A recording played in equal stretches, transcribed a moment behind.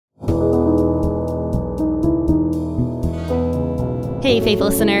Hey, faithful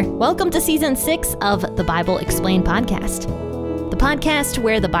listener. Welcome to Season 6 of the Bible Explained podcast, the podcast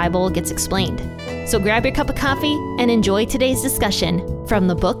where the Bible gets explained. So grab your cup of coffee and enjoy today's discussion from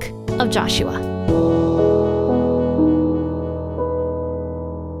the book of Joshua.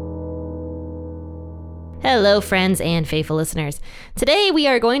 Hello, friends and faithful listeners. Today we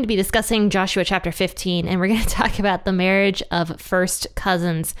are going to be discussing Joshua chapter 15, and we're going to talk about the marriage of first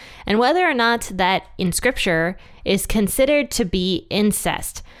cousins and whether or not that in Scripture is considered to be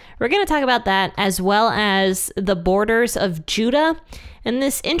incest. We're going to talk about that as well as the borders of Judah and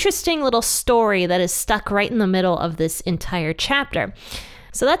this interesting little story that is stuck right in the middle of this entire chapter.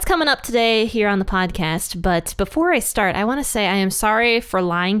 So that's coming up today here on the podcast. But before I start, I want to say I am sorry for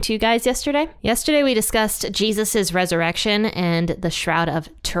lying to you guys yesterday. Yesterday, we discussed Jesus' resurrection and the Shroud of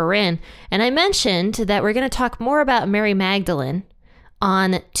Turin. And I mentioned that we're going to talk more about Mary Magdalene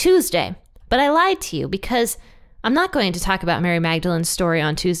on Tuesday. But I lied to you because I'm not going to talk about Mary Magdalene's story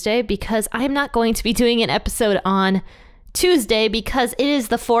on Tuesday because I'm not going to be doing an episode on Tuesday because it is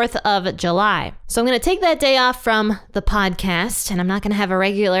the 4th of July. So I'm going to take that day off from the podcast and I'm not going to have a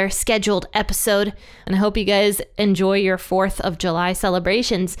regular scheduled episode. And I hope you guys enjoy your 4th of July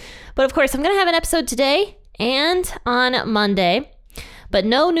celebrations. But of course, I'm going to have an episode today and on Monday, but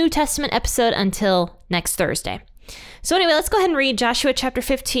no New Testament episode until next Thursday. So anyway, let's go ahead and read Joshua chapter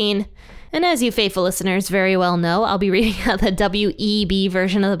 15. And as you faithful listeners very well know, I'll be reading out the WEB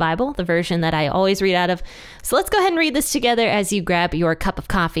version of the Bible, the version that I always read out of. So let's go ahead and read this together as you grab your cup of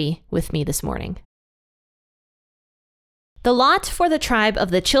coffee with me this morning. The lot for the tribe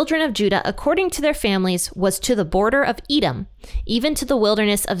of the children of Judah according to their families was to the border of Edom, even to the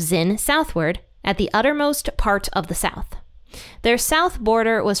wilderness of Zin southward, at the uttermost part of the south. Their south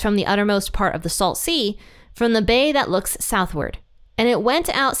border was from the uttermost part of the Salt Sea, from the bay that looks southward. And it went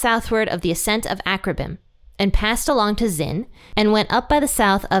out southward of the ascent of Akrabim, and passed along to Zin, and went up by the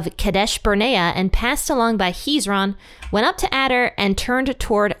south of Kadesh Barnea, and passed along by Hezron, went up to Adar, and turned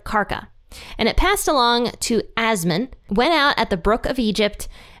toward Karka. And it passed along to Asmon, went out at the brook of Egypt,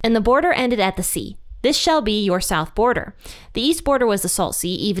 and the border ended at the sea. This shall be your south border. The east border was the Salt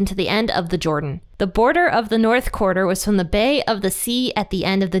Sea, even to the end of the Jordan. The border of the north quarter was from the bay of the sea at the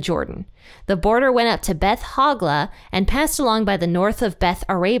end of the Jordan. The border went up to Beth Hogla and passed along by the north of Beth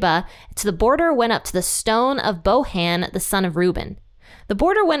Araba. To the border went up to the stone of Bohan, the son of Reuben. The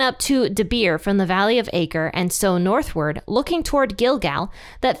border went up to Debir from the valley of Acre, and so northward, looking toward Gilgal,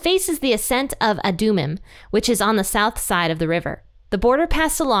 that faces the ascent of Adumim, which is on the south side of the river. The border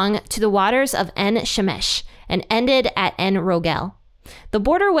passed along to the waters of En Shemesh, and ended at En Rogel. The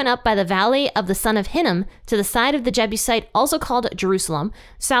border went up by the valley of the son of Hinnom to the side of the Jebusite, also called Jerusalem,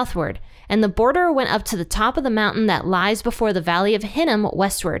 southward. And the border went up to the top of the mountain that lies before the valley of Hinnom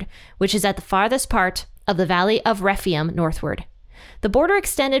westward, which is at the farthest part of the valley of Rephaim northward. The border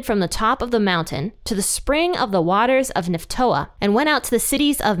extended from the top of the mountain to the spring of the waters of Nephtoah, and went out to the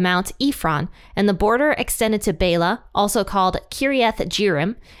cities of Mount Ephron, and the border extended to Bela, also called Kiriath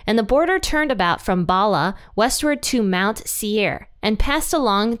Jearim, and the border turned about from Bala westward to Mount Seir, and passed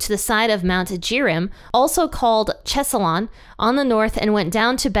along to the side of Mount Jearim, also called Chesalon, on the north, and went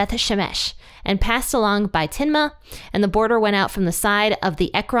down to Beth Shemesh, and passed along by Tinma, and the border went out from the side of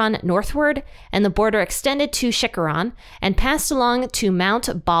the Ekron northward, and the border extended to Shikkeron, and passed along to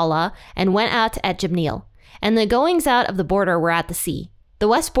Mount Bala, and went out at Jabneel. And the goings out of the border were at the sea. The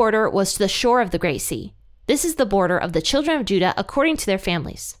west border was to the shore of the great sea. This is the border of the children of Judah according to their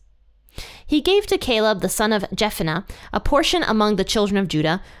families. He gave to Caleb the son of Jephunneh a portion among the children of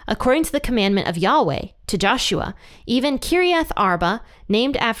Judah, according to the commandment of Yahweh, to Joshua, even Kiriath Arba,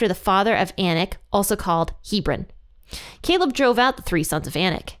 named after the father of Anak, also called Hebron. Caleb drove out the 3 sons of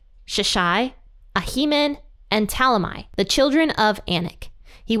Anak, Sheshai, Ahiman, and Talmai, the children of Anak.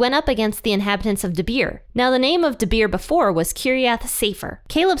 He went up against the inhabitants of Debir. Now the name of Debir before was Kiriath Sefer.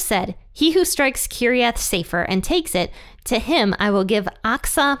 Caleb said, "He who strikes Kiriath Sefer and takes it, to him I will give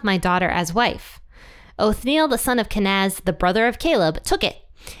Achsah my daughter as wife." Othniel the son of Kenaz, the brother of Caleb, took it,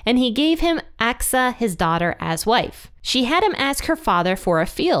 and he gave him Achsah his daughter as wife. She had him ask her father for a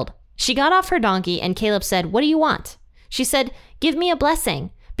field. She got off her donkey, and Caleb said, "What do you want?" She said, "Give me a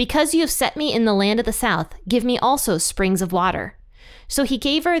blessing. Because you have set me in the land of the south, give me also springs of water." So he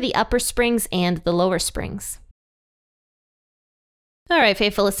gave her the upper springs and the lower springs. All right,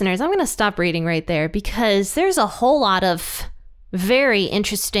 faithful listeners, I'm going to stop reading right there because there's a whole lot of very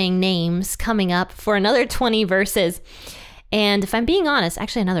interesting names coming up for another 20 verses. And if I'm being honest,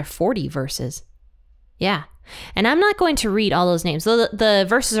 actually another 40 verses. Yeah. And I'm not going to read all those names. The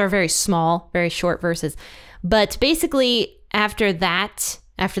verses are very small, very short verses. But basically, after that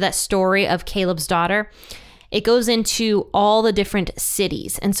story of Caleb's daughter, it goes into all the different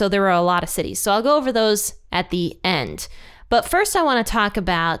cities. And so there were a lot of cities. So I'll go over those at the end. But first I want to talk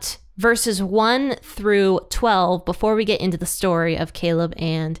about verses 1 through 12 before we get into the story of Caleb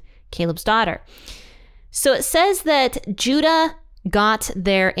and Caleb's daughter. So it says that Judah got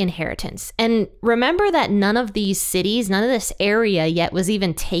their inheritance. And remember that none of these cities, none of this area yet was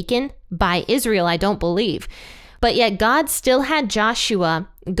even taken by Israel, I don't believe. But yet God still had Joshua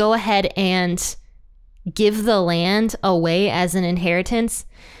go ahead and give the land away as an inheritance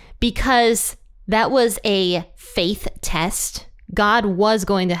because that was a faith test. God was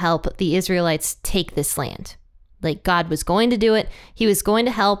going to help the Israelites take this land. Like God was going to do it. He was going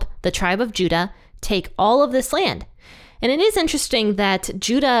to help the tribe of Judah take all of this land. And it is interesting that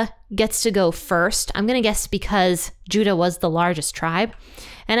Judah gets to go first. I'm going to guess because Judah was the largest tribe.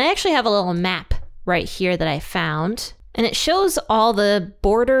 And I actually have a little map right here that I found. And it shows all the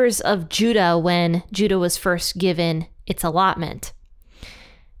borders of Judah when Judah was first given its allotment.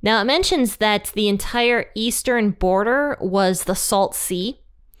 Now it mentions that the entire eastern border was the Salt Sea.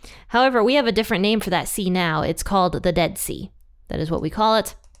 However, we have a different name for that sea now. It's called the Dead Sea. That is what we call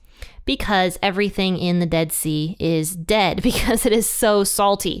it. Because everything in the Dead Sea is dead because it is so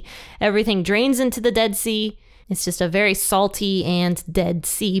salty. Everything drains into the Dead Sea. It's just a very salty and dead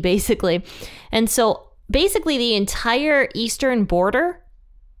sea, basically. And so basically the entire eastern border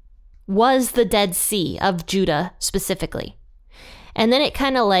was the Dead Sea of Judah specifically. And then it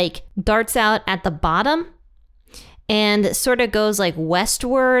kind of like darts out at the bottom and sort of goes like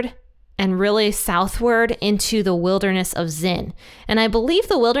westward and really southward into the wilderness of Zin. And I believe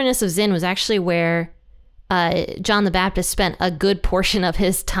the wilderness of Zin was actually where John the Baptist spent a good portion of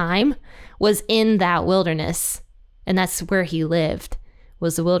his time, was in that wilderness. And that's where he lived,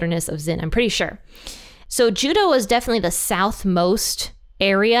 was the wilderness of Zin, I'm pretty sure. So Judah was definitely the southmost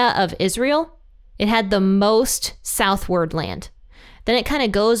area of Israel. It had the most southward land. Then it kind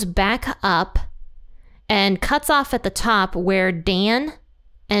of goes back up and cuts off at the top where Dan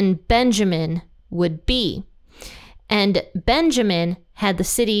and Benjamin would be. And Benjamin had the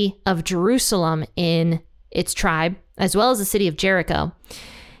city of Jerusalem in its tribe, as well as the city of Jericho.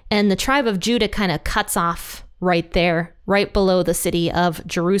 And the tribe of Judah kind of cuts off right there, right below the city of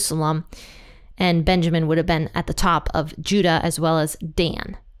Jerusalem. And Benjamin would have been at the top of Judah as well as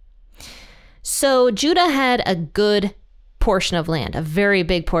Dan. So Judah had a good portion of land, a very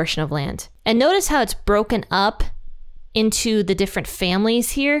big portion of land. And notice how it's broken up into the different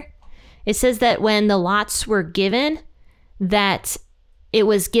families here. It says that when the lots were given, that it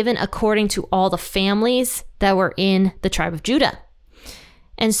was given according to all the families that were in the tribe of Judah.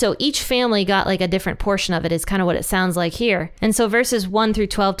 And so each family got like a different portion of it is kind of what it sounds like here. And so verses 1 through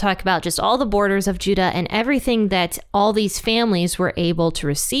 12 talk about just all the borders of Judah and everything that all these families were able to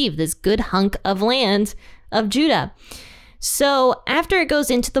receive, this good hunk of land of Judah. So after it goes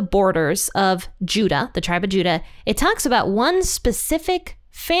into the borders of Judah, the tribe of Judah, it talks about one specific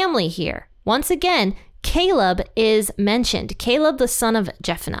family here. Once again, Caleb is mentioned, Caleb the son of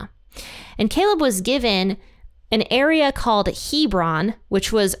Jephunneh. And Caleb was given an area called Hebron,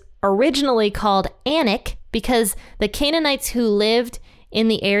 which was originally called Anak, because the Canaanites who lived in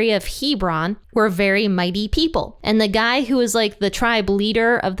the area of Hebron were very mighty people. And the guy who was like the tribe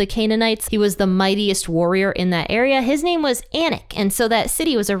leader of the Canaanites, he was the mightiest warrior in that area. His name was Anak. And so that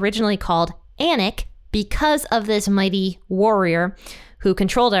city was originally called Anak because of this mighty warrior who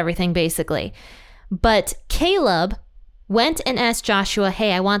controlled everything basically. But Caleb went and asked Joshua,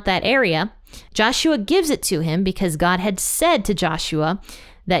 hey, I want that area. Joshua gives it to him because God had said to Joshua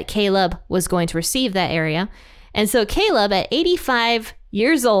that Caleb was going to receive that area. And so Caleb, at 85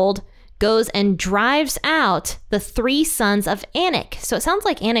 years old, goes and drives out the 3 sons of Anak. So it sounds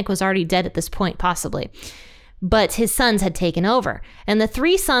like Anak was already dead at this point, possibly. But his sons had taken over. And the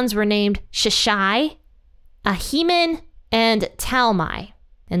 3 sons were named Sheshai, Ahiman, and Talmai.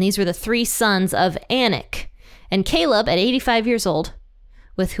 And these were the 3 sons of Anak. And Caleb, at 85 years old,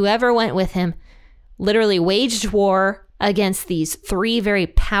 with whoever went with him, literally waged war against these 3 very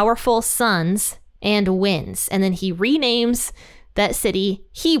powerful sons and wins. And then he renames that city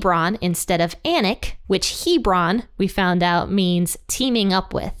Hebron instead of Anak, which Hebron, we found out, means teaming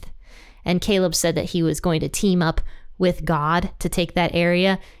up with. And Caleb said that he was going to team up with God to take that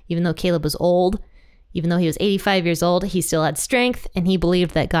area, even though Caleb was old. Even though he was 85 years old, he still had strength, and he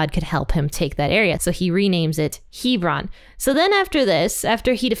believed that God could help him take that area. So he renames it Hebron. So then after this,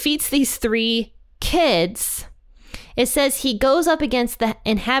 after he defeats these 3 kids, it says he goes up against the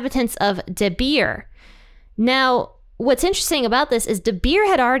inhabitants of Debir. Now, what's interesting about this is Debir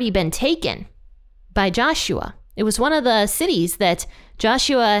had already been taken by Joshua. It was one of the cities that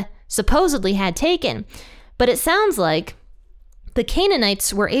Joshua supposedly had taken. But it sounds like the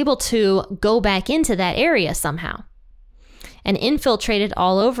Canaanites were able to go back into that area somehow and infiltrate it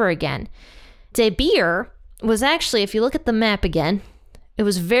all over again. Debir was actually, if you look at the map again, it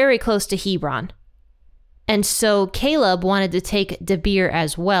was very close to Hebron. And so Caleb wanted to take Debir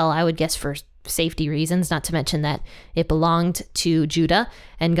as well, I would guess for safety reasons, not to mention that it belonged to Judah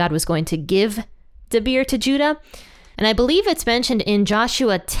and God was going to give Debir to Judah. And I believe it's mentioned in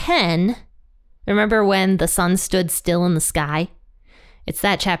Joshua 10. Remember when the sun stood still in the sky? It's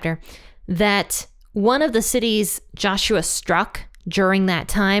that chapter. That one of the cities Joshua struck during that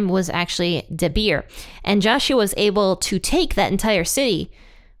time was actually Debir. And Joshua was able to take that entire city.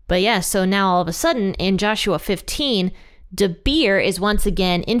 But yeah, so now all of a sudden in Joshua 15, Debir is once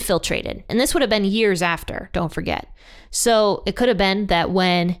again infiltrated. And this would have been years after, don't forget. So it could have been that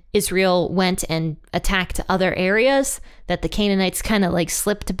when Israel went and attacked other areas, that the Canaanites kind of like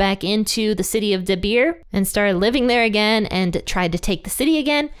slipped back into the city of Debir and started living there again and tried to take the city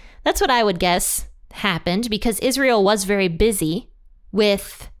again. That's what I would guess happened, because Israel was very busy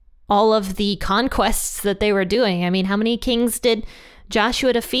with all of the conquests that they were doing. I mean, how many kings did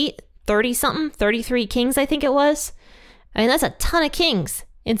Joshua defeat? 30-something? 33 kings, I think it was. I mean, that's a ton of kings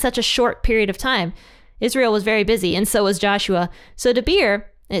in such a short period of time. Israel was very busy, and so was Joshua. So Debir,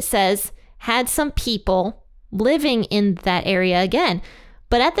 it says, had some people living in that area again.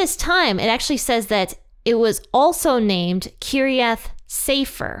 But at this time, it actually says that it was also named Kiriath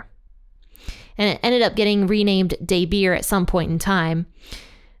Sefer. And it ended up getting renamed Debir at some point in time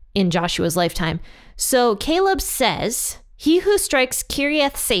in Joshua's lifetime. So Caleb says, he who strikes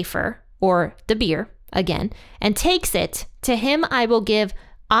Kiriath Sefer, or Debir, again, and takes it, to him I will give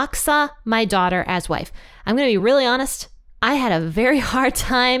Achsah, my daughter, as wife. I'm going to be really honest. I had a very hard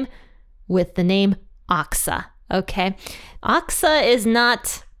time with the name Achsah, okay? Achsah is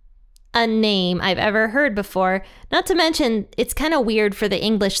not a name I've ever heard before. Not to mention, it's kind of weird for the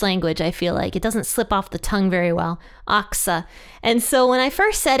English language, I feel like. It doesn't slip off the tongue very well. Achsah. And so when I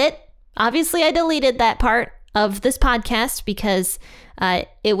first said it, obviously I deleted that part of this podcast because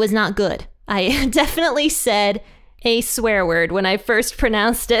it was not good. I definitely said a swear word when I first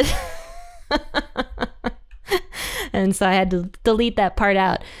pronounced it. And so I had to delete that part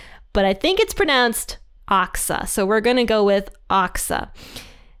out. But I think it's pronounced Achsah. So we're going to go with Achsah.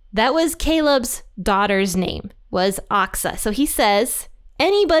 That was Caleb's daughter's name, was Achsah. So he says,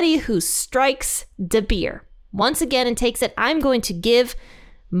 anybody who strikes Debir once again and takes it, I'm going to give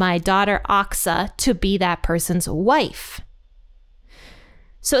my daughter Achsah to be that person's wife.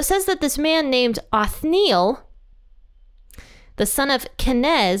 So it says that this man named Othniel, the son of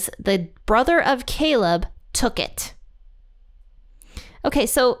Kenaz, the brother of Caleb, took it. Okay,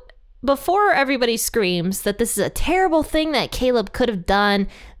 so before everybody screams that this is a terrible thing that Caleb could have done,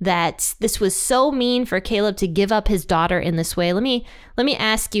 that this was so mean for Caleb to give up his daughter in this way, let me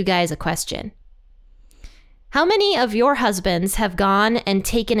ask you guys a question. How many of your husbands have gone and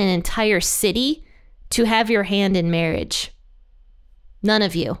taken an entire city to have your hand in marriage? None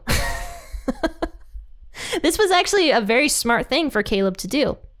of you. This was actually a very smart thing for Caleb to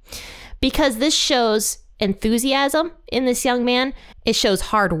do, because this shows enthusiasm in this young man. It shows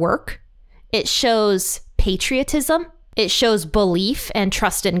hard work. It shows patriotism. It shows belief and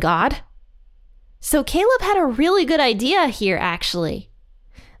trust in God. So Caleb had a really good idea here, actually,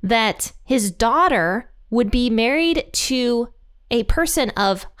 that his daughter would be married to a person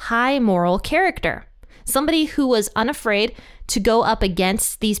of high moral character, somebody who was unafraid to go up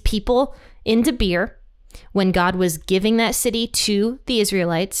against these people in Debir when God was giving that city to the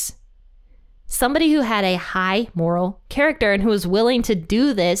Israelites. Somebody who had a high moral character and who was willing to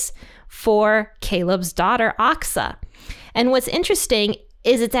do this for Caleb's daughter, Achsah. And what's interesting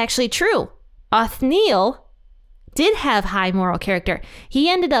is it's actually true. Othniel did have high moral character. He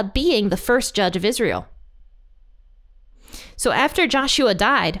ended up being the first judge of Israel. So after Joshua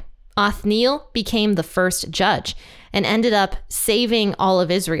died, Othniel became the first judge and ended up saving all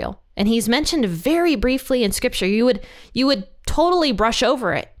of Israel. And he's mentioned very briefly in scripture. You would totally brush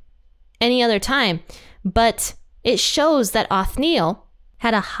over it any other time, but it shows that Othniel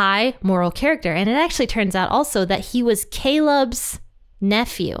had a high moral character. And it actually turns out also that he was Caleb's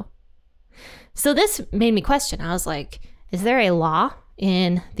nephew. So this made me question. I was like, is there a law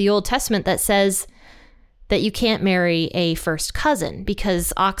in the Old Testament that says that you can't marry a first cousin?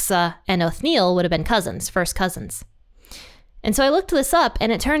 Because Achsah and Othniel would have been cousins, first cousins. And so I looked this up,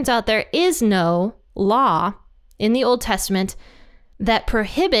 and it turns out there is no law in the Old Testament that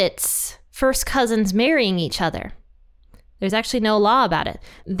prohibits first cousins marrying each other. There's actually no law about it.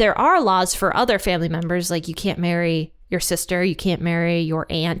 There are laws for other family members, like you can't marry your sister, you can't marry your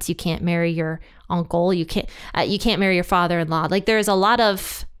aunt, you can't marry your uncle, you can't marry your father-in-law. Like there's a lot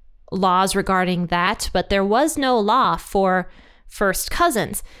of laws regarding that, but there was no law for first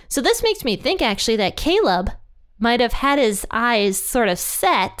cousins. So this makes me think actually that Caleb might have had his eyes sort of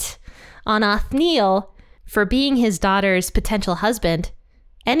set on Othniel for being his daughter's potential husband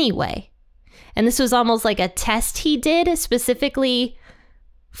anyway. And this was almost like a test he did specifically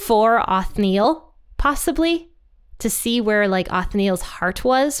for Othniel, possibly, to see where like Othniel's heart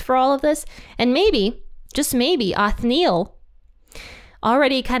was for all of this. And maybe, just maybe, Othniel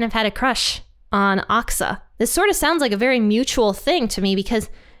already kind of had a crush on Achsah. This sort of sounds like a very mutual thing to me, because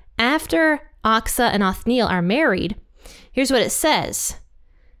after Achsah and Othniel are married, here's what it says.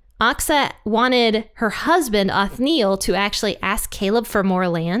 Achsah wanted her husband, Othniel, to actually ask Caleb for more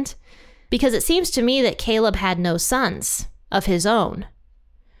land, because it seems to me that Caleb had no sons of his own.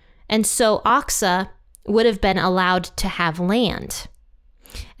 And so Achsah would have been allowed to have land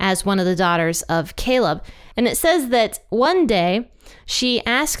as one of the daughters of Caleb. And it says that one day she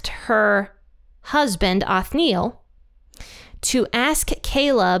asked her husband, Othniel, to ask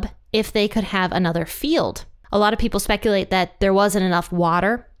Caleb if they could have another field. A lot of people speculate that there wasn't enough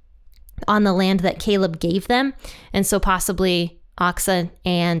water on the land that Caleb gave them, and so possibly Achsah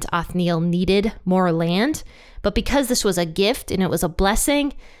and Othniel needed more land. But because this was a gift and it was a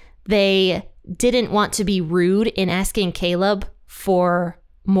blessing, they didn't want to be rude in asking Caleb for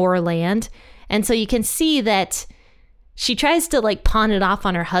more land. And so you can see that she tries to like pawn it off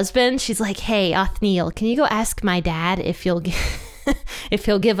on her husband. She's like, hey, Othniel, can you go ask my dad if he'll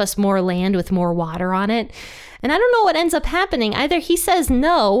give us more land with more water on it? And I don't know what ends up happening. Either he says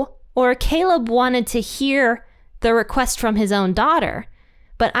no, or Caleb wanted to hear the request from his own daughter.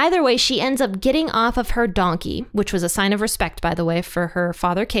 But either way, she ends up getting off of her donkey, which was a sign of respect, by the way, for her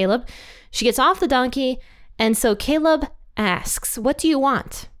father, Caleb. She gets off the donkey, and so Caleb asks, what do you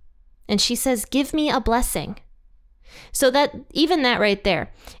want? And she says, give me a blessing. So that, even that right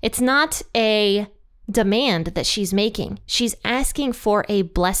there, it's not a demand that she's making. She's asking for a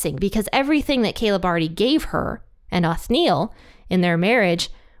blessing, because everything that Caleb already gave her and Othniel in their marriage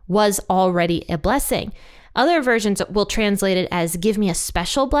was already a blessing. Other versions will translate it as give me a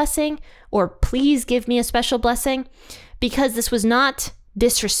special blessing, or please give me a special blessing, because this was not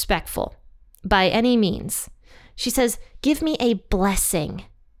disrespectful by any means. She says, give me a blessing.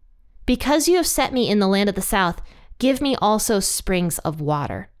 Because you have set me in the land of the south, give me also springs of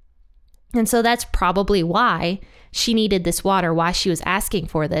water. And so that's probably why she needed this water, why she was asking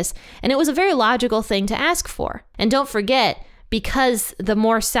for this. And it was a very logical thing to ask for. And don't forget, because the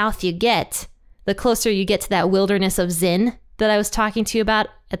more south you get, the closer you get to that wilderness of Zin that I was talking to you about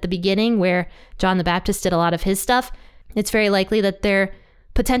at the beginning, where John the Baptist did a lot of his stuff, it's very likely that there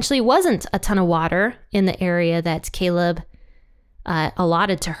potentially wasn't a ton of water in the area that Caleb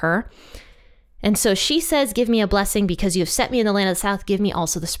allotted to her. And so she says, give me a blessing because you have set me in the land of the south, give me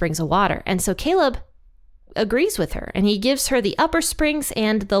also the springs of water. And so Caleb agrees with her, and he gives her the upper springs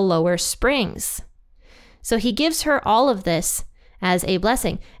and the lower springs. So he gives her all of this as a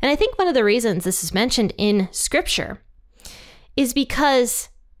blessing. And I think one of the reasons this is mentioned in scripture is because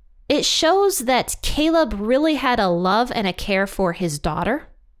it shows that Caleb really had a love and a care for his daughter,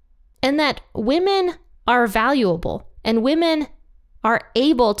 and that women are valuable and women are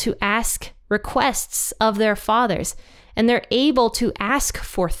able to ask requests of their fathers, and they're able to ask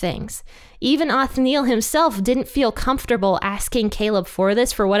for things. Even Othniel himself didn't feel comfortable asking Caleb for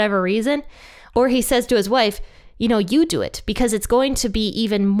this for whatever reason, or he says to his wife, you know, you do it, because it's going to be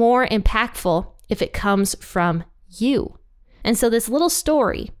even more impactful if it comes from you. And so this little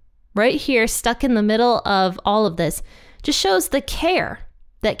story right here, stuck in the middle of all of this, just shows the care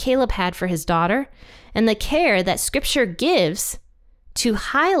that Caleb had for his daughter and the care that scripture gives to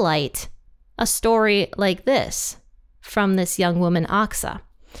highlight a story like this from this young woman, Achsah.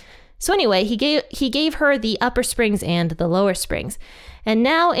 So anyway, he gave her the upper springs and the lower springs. And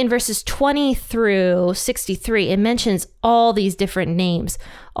now in verses 20 through 63, it mentions all these different names,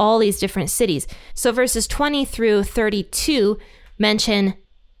 all these different cities. So verses 20 through 32 mention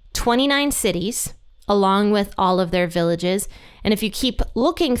 29 cities along with all of their villages. And if you keep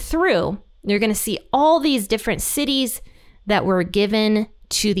looking through, you're going to see all these different cities that were given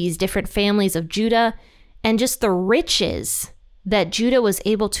to these different families of Judah, and just the riches that Judah was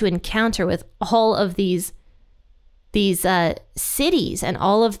able to encounter with all of these cities and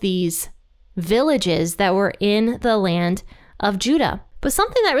all of these villages that were in the land of Judah. But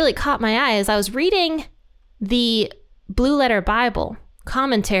something that really caught my eye as I was reading the Blue Letter Bible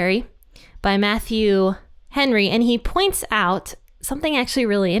commentary by Matthew Henry, and he points out something actually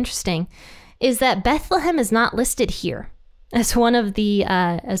really interesting, is that Bethlehem is not listed here as one of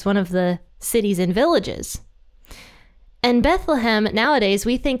the cities and villages. And Bethlehem nowadays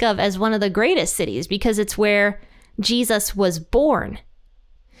we think of as one of the greatest cities because it's where Jesus was born.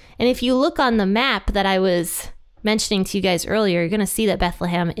 And if you look on the map that I was mentioning to you guys earlier, you're going to see that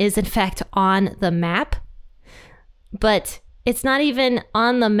Bethlehem is in fact on the map. But it's not even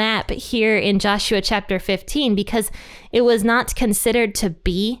on the map here in Joshua chapter 15 because it was not considered to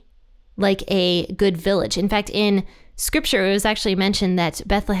be like a good village. In fact, in Scripture, it was actually mentioned that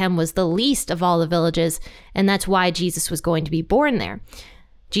Bethlehem was the least of all the villages, and that's why Jesus was going to be born there.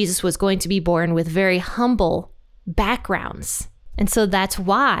 Jesus was going to be born with very humble backgrounds. And so that's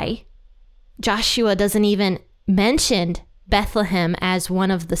why Joshua doesn't even mention Bethlehem as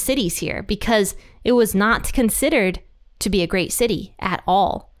one of the cities here, because it was not considered to be a great city at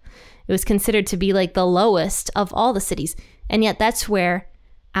all. It was considered to be like the lowest of all the cities. And yet that's where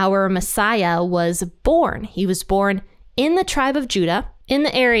our Messiah was born. He was born in the tribe of Judah, in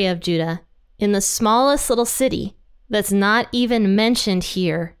the area of Judah, in the smallest little city that's not even mentioned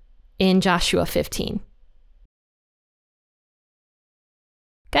here in Joshua 15.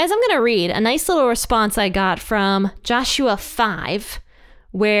 Guys, I'm going to read a nice little response I got from Joshua 5,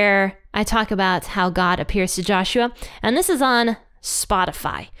 where I talk about how God appears to Joshua. And this is on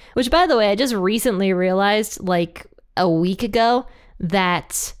Spotify, which, by the way, I just recently realized like a week ago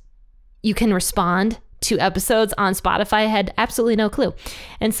that you can respond to episodes on Spotify. I had absolutely no clue.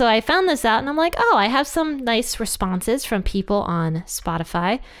 And so I found this out and I'm like, oh, I have some nice responses from people on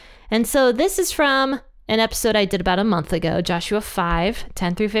Spotify. And so this is from an episode I did about a month ago, Joshua 5,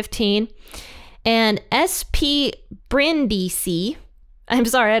 10 through 15. And SP Brindisi, I'm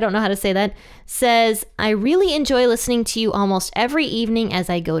sorry, I don't know how to say that, says, I really enjoy listening to you almost every evening as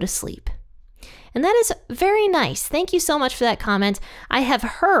I go to sleep. And that is very nice. Thank you so much for that comment. I have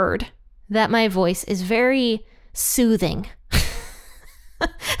heard that my voice is very soothing.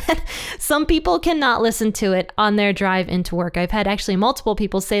 Some people cannot listen to it on their drive into work. I've had actually multiple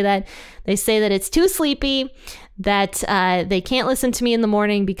people say that. They say that it's too sleepy, that they can't listen to me in the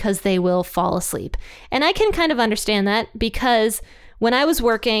morning because they will fall asleep. And I can kind of understand that because when I was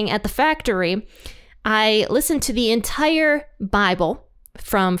working at the factory, I listened to the entire Bible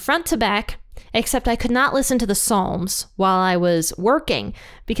from front to back, except I could not listen to the Psalms while I was working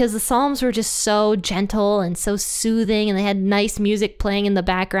because the Psalms were just so gentle and so soothing and they had nice music playing in the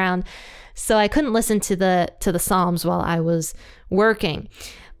background. So I couldn't listen to the Psalms while I was working.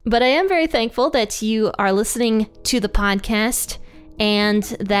 But I am very thankful that you are listening to the podcast and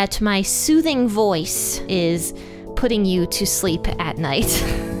that my soothing voice is putting you to sleep at night.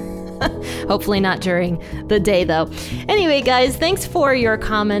 Hopefully not during the day, though. Anyway, guys, thanks for your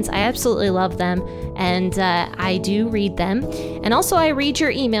comments. I absolutely love them, and I do read them. And also, I read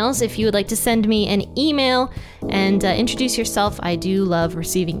your emails. If you would like to send me an email and introduce yourself, I do love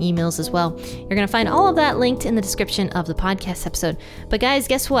receiving emails as well. You're going to find all of that linked in the description of the podcast episode. But guys,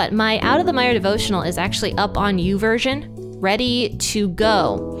 guess what? My Out of the Mire devotional is actually up on YouVersion, ready to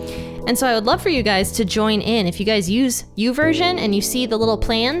go. And so I would love for you guys to join in. If you guys use YouVersion and you see the little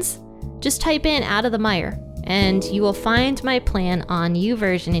plans, just type in Out of the Mire and you will find my plan on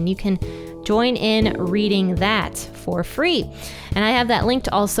YouVersion and you can join in reading that for free. And I have that linked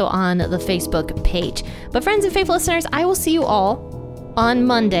also on the Facebook page. But friends and faithful listeners, I will see you all on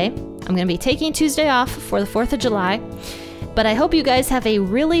Monday. I'm going to be taking Tuesday off for the 4th of July. But I hope you guys have a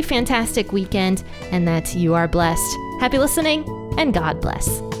really fantastic weekend and that you are blessed. Happy listening and God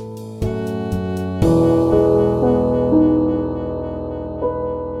bless.